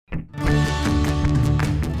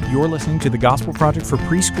You're listening to the Gospel Project for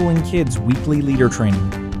Preschool and Kids Weekly Leader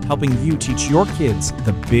Training, helping you teach your kids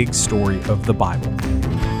the big story of the Bible.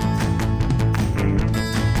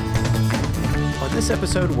 On this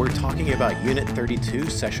episode, we're talking about Unit 32,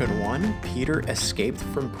 Session 1, Peter Escaped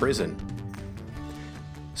from Prison.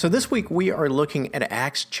 So this week we are looking at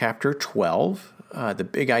Acts chapter 12. The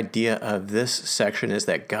big idea of this section is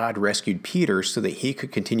that God rescued Peter so that he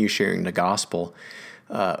could continue sharing the gospel.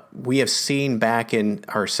 We have seen back in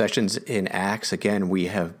our sessions in Acts, again, we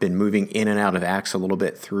have been moving in and out of Acts a little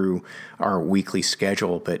bit through our weekly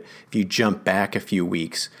schedule, but if you jump back a few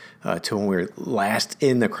weeks to when we were last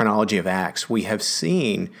in the chronology of Acts, we have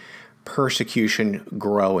seen persecution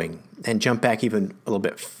growing. And jump back even a little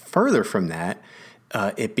bit further from that,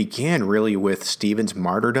 it began really with Stephen's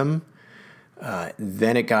martyrdom.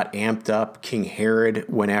 Then it got amped up. King Herod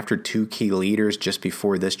went after two key leaders just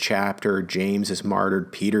before this chapter. James is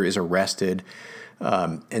martyred. Peter is arrested.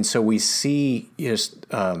 And so we see just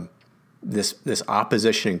this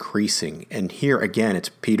opposition increasing. And here again, it's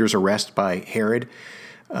Peter's arrest by Herod.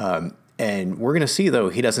 And we're going to see, though,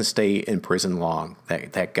 he doesn't stay in prison long,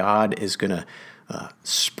 that God is going to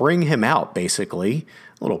spring him out, basically,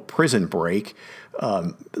 a little prison break.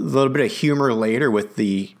 A little bit of humor later with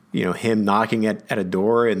him knocking at a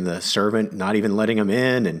door and the servant not even letting him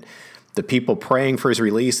in, and the people praying for his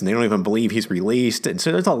release, and they don't even believe he's released. And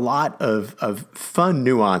so there's a lot of fun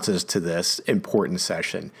nuances to this important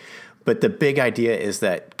session. But the big idea is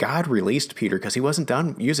that God released Peter because he wasn't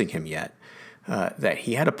done using him yet, that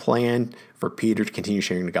he had a plan for Peter to continue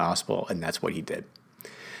sharing the gospel, and that's what he did.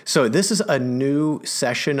 So this is a new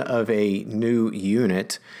session of a new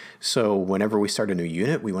unit. So whenever we start a new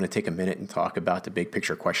unit, we want to take a minute and talk about the big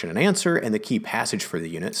picture question and answer and the key passage for the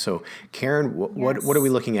unit. So Karen, what are we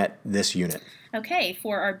looking at this unit? Okay,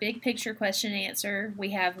 for our big picture question and answer,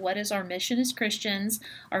 we have, what is our mission as Christians?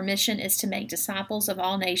 Our mission is to make disciples of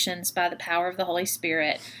all nations by the power of the Holy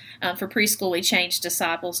Spirit. For preschool, we changed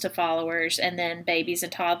disciples to followers, and then babies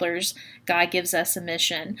and toddlers, God gives us a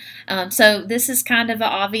mission. So this is kind of an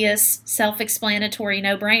obvious, self-explanatory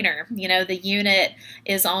no-brainer. The unit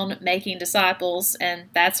is on making disciples, and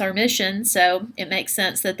that's our mission, so it makes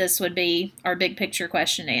sense that this would be our big picture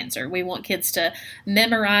question and answer. We want kids to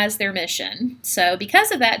memorize their mission. So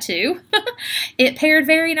because of that, too, it paired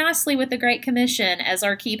very nicely with the Great Commission as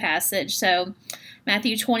our key passage. So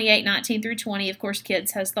Matthew 28:19 through 20, of course,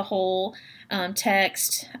 kids has the whole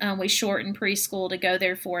text. We shorten preschool to go,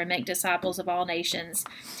 therefore, and make disciples of all nations,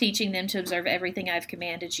 teaching them to observe everything I've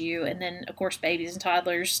commanded you. And then, of course, babies and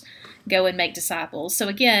toddlers go and make disciples. So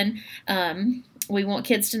again, we want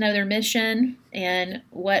kids to know their mission, and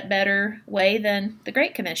what better way than the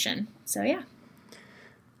Great Commission? So, yeah.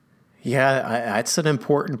 Yeah, that's an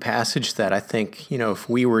important passage that I think, if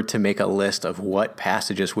we were to make a list of what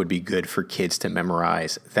passages would be good for kids to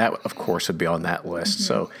memorize, that, of course, would be on that list. Mm-hmm.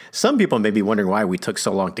 So some people may be wondering why we took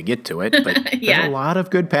so long to get to it, but there's a lot of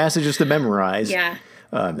good passages to memorize. Yeah.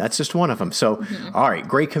 That's just one of them. So, All right,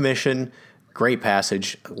 Great Commission, great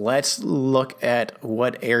passage. Let's look at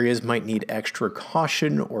what areas might need extra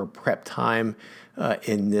caution or prep time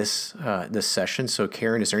in this session. So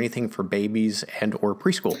Karen, is there anything for babies and or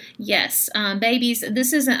preschool? Yes, babies,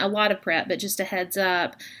 this isn't a lot of prep, but just a heads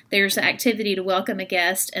up, there's an activity to welcome a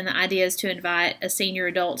guest, and the idea is to invite a senior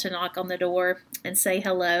adult to knock on the door and say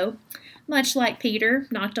hello, much like Peter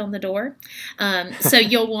knocked on the door. So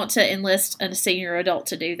you'll want to enlist a senior adult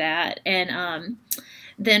to do that. And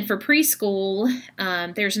then for preschool,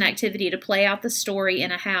 there's an activity to play out the story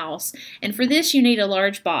in a house. And for this, you need a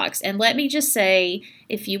large box. And let me just say,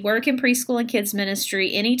 if you work in preschool and kids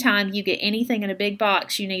ministry, anytime you get anything in a big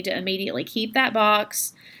box, you need to immediately keep that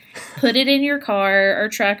box, put it in your car or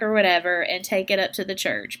truck or whatever, and take it up to the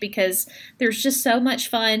church, because there's just so much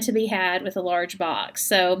fun to be had with a large box.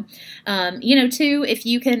 So, too, if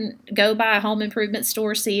you can go by a home improvement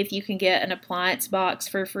store, see if you can get an appliance box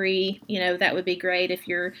for free. That would be great if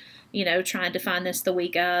you're, trying to find this the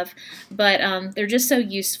week of. But they're just so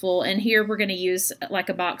useful. And here we're going to use like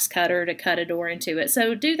a box cutter to cut a door into it.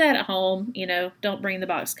 So do that at home. Don't bring the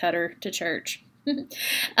box cutter to church.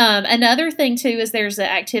 Another thing, too, is there's an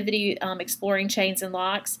activity exploring chains and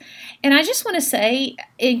locks. And I just want to say,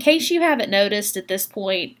 in case you haven't noticed at this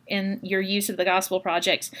point in your use of the Gospel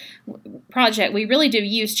Project, we really do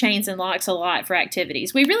use chains and locks a lot for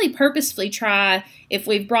activities. We really purposefully try, if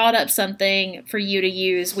we've brought up something for you to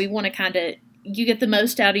use, we want to you get the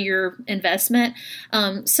most out of your investment.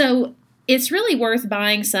 So it's really worth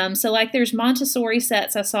buying some. So there's Montessori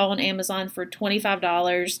sets I saw on Amazon for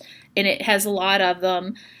 $25, and it has a lot of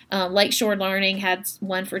them. Lakeshore Learning had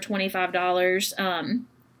one for $25.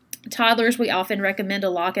 Toddlers, we often recommend a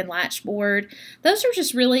lock and latch board. Those are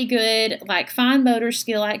just really good, like fine motor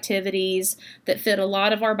skill activities that fit a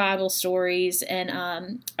lot of our Bible stories and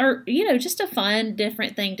are, just a fun,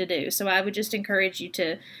 different thing to do. So I would just encourage you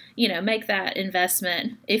to, make that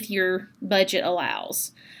investment if your budget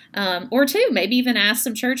allows. Or two, maybe even ask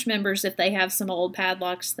some church members if they have some old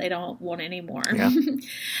padlocks they don't want anymore. Yeah.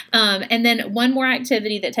 And then one more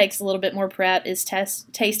activity that takes a little bit more prep is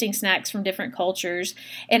tasting snacks from different cultures.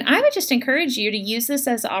 And I would just encourage you to use this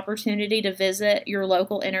as an opportunity to visit your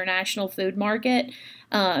local international food market.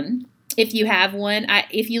 If you have one,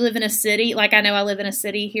 if you live in a city, like I know I live in a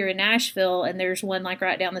city here in Nashville, and there's one like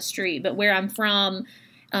right down the street. But where I'm from,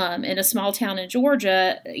 in a small town in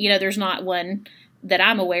Georgia, there's not one that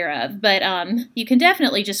I'm aware of, but you can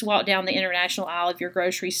definitely just walk down the international aisle of your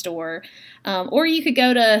grocery store, or you could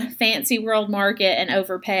go to Fancy World Market and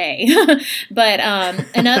overpay. But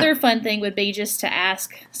another fun thing would be just to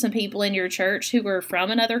ask some people in your church who are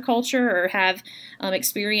from another culture or have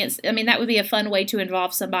experience. I mean, that would be a fun way to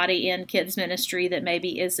involve somebody in kids ministry that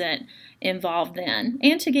maybe isn't involved then,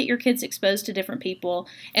 and to get your kids exposed to different people.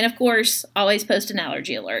 And of course, always post an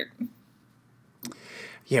allergy alert.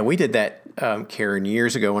 Yeah, we did that, Karen,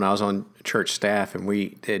 years ago when I was on church staff, and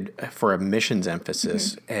we did for a missions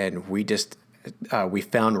emphasis, and we just we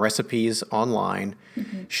found recipes online,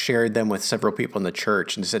 shared them with several people in the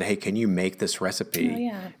church, and said, "Hey, can you make this recipe?" Oh,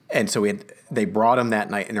 yeah. And so they brought them that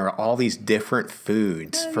night, and there were all these different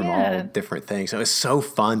foods from all different things. It was so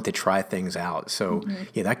fun to try things out. So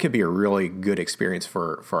yeah, that could be a really good experience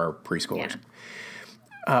for our preschoolers.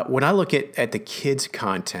 Yeah. When I look at the kids'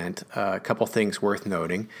 content, a couple things worth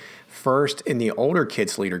noting. First, in the older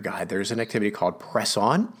kids leader guide, there's an activity called Press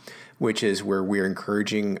On, which is where we're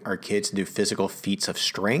encouraging our kids to do physical feats of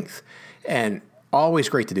strength. And always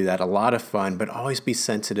great to do that, a lot of fun, but always be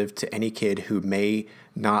sensitive to any kid who may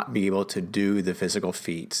not be able to do the physical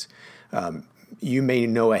feats. You may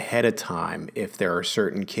know ahead of time if there are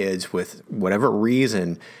certain kids with whatever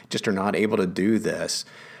reason just are not able to do this,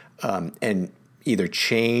 and either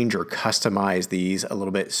change or customize these a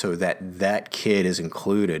little bit so that that kid is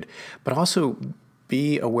included. But also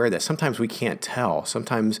be aware that sometimes we can't tell.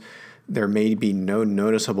 Sometimes there may be no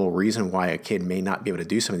noticeable reason why a kid may not be able to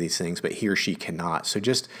do some of these things, but he or she cannot. So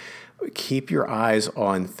just keep your eyes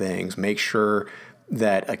on things. Make sure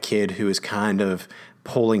that a kid who is kind of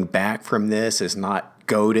pulling back from this is not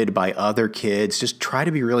goaded by other kids. Just try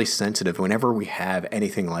to be really sensitive whenever we have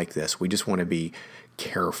anything like this. We just want to be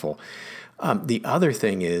careful. The other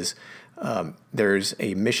thing is there's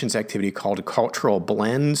a missions activity called cultural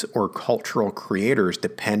blends or cultural creators,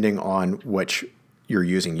 depending on which you're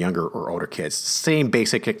using, younger or older kids. Same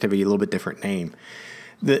basic activity, a little bit different name.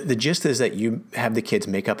 The gist is that you have the kids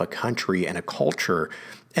make up a country and a culture,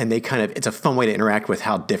 and it's a fun way to interact with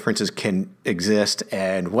how differences can exist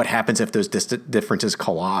and what happens if those differences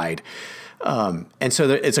collide. And so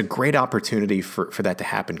it's a great opportunity for that to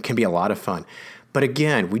happen. Can be a lot of fun. But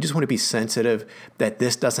again, we just want to be sensitive that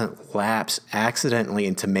this doesn't lapse accidentally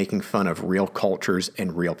into making fun of real cultures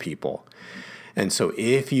and real people. And so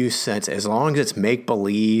if you sense, as long as it's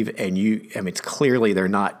make-believe and it's clearly they're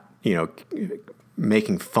not,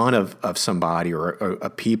 making fun of somebody or a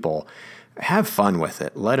people, have fun with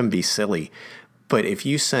it. Let them be silly. But if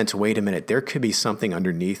you sense, wait a minute, there could be something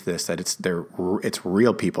underneath this, that it's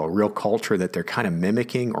real people, real culture that they're kind of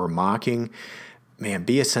mimicking or mocking, man,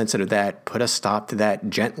 be sensitive to that. Put a stop to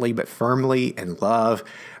that gently but firmly in love.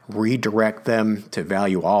 Redirect them to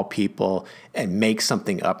value all people and make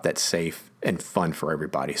something up that's safe and fun for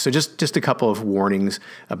everybody. So just a couple of warnings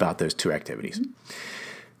about those two activities.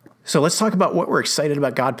 So let's talk about what we're excited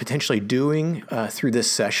about God potentially doing through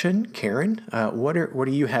this session. Karen, what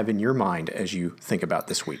do you have in your mind as you think about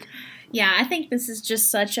this week? Yeah, I think this is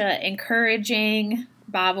just such an encouraging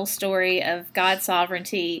Bible story of God's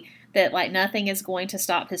sovereignty that like nothing is going to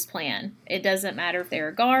stop his plan. It doesn't matter if there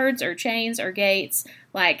are guards or chains or gates,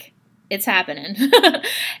 like it's happening.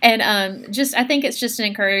 And I think it's just an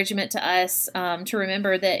encouragement to us to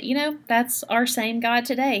remember that, that's our same God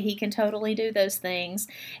today. He can totally do those things.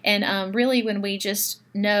 And really when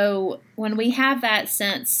we have that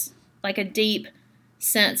sense, like a deep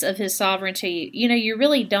sense of his sovereignty, you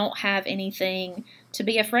really don't have anything to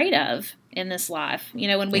be afraid of in this life,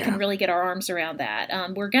 when we can really get our arms around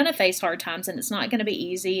that. We're going to face hard times and it's not going to be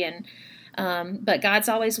easy. But God's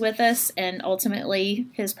always with us, and ultimately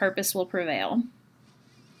his purpose will prevail.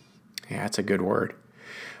 Yeah, that's a good word.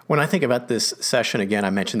 When I think about this session, again, I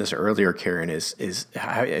mentioned this earlier, Karen, is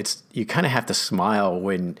you kind of have to smile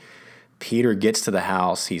when Peter gets to the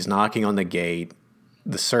house. He's knocking on the gate.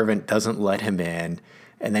 The servant doesn't let him in.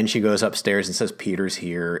 And then she goes upstairs and says, Peter's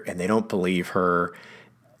here, and they don't believe her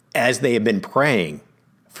as they have been praying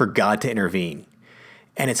for God to intervene.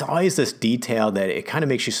 And it's always this detail that it kind of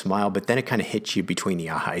makes you smile, but then it kind of hits you between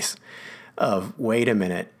the eyes of, wait a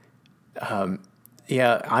minute.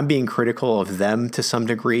 Yeah, I'm being critical of them to some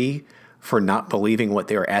degree for not believing what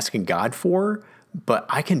they were asking God for, but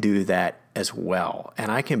I can do that as well.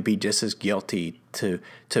 And I can be just as guilty to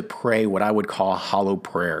pray what I would call hollow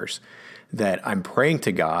prayers, that I'm praying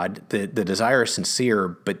to God, the desire is sincere,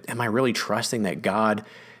 but am I really trusting that God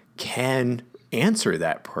can answer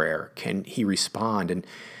that prayer? Can he respond? And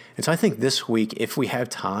so I think this week, if we have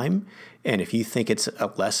time, and if you think it's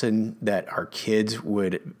a lesson that our kids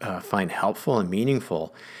would find helpful and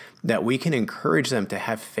meaningful, that we can encourage them to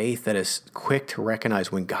have faith that is quick to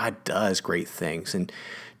recognize when God does great things, and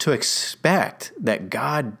to expect that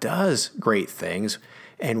God does great things,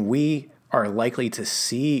 and we are likely to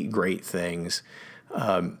see great things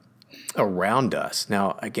around us.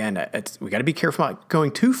 Now, again, we got to be careful about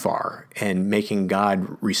going too far and making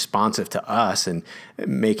God responsive to us and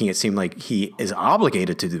making it seem like he is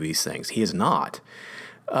obligated to do these things. He is not.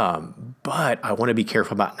 But I want to be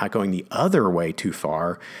careful about not going the other way too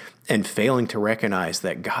far and failing to recognize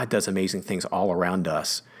that God does amazing things all around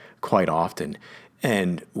us quite often.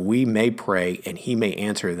 And we may pray and he may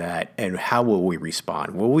answer that. And how will we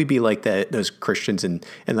respond? Will we be like those Christians in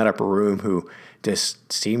that upper room who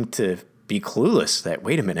just seem to be clueless that,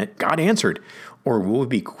 wait a minute, God answered? Or will we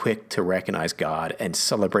be quick to recognize God and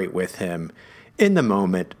celebrate with him in the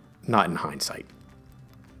moment, not in hindsight?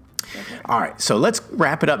 All right, so let's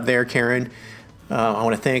wrap it up there, Karen. I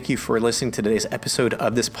want to thank you for listening to today's episode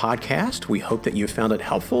of this podcast. We hope that you found it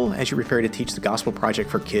helpful as you prepare to teach the Gospel Project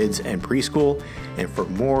for kids and preschool. And for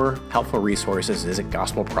more helpful resources, visit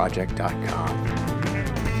gospelproject.com.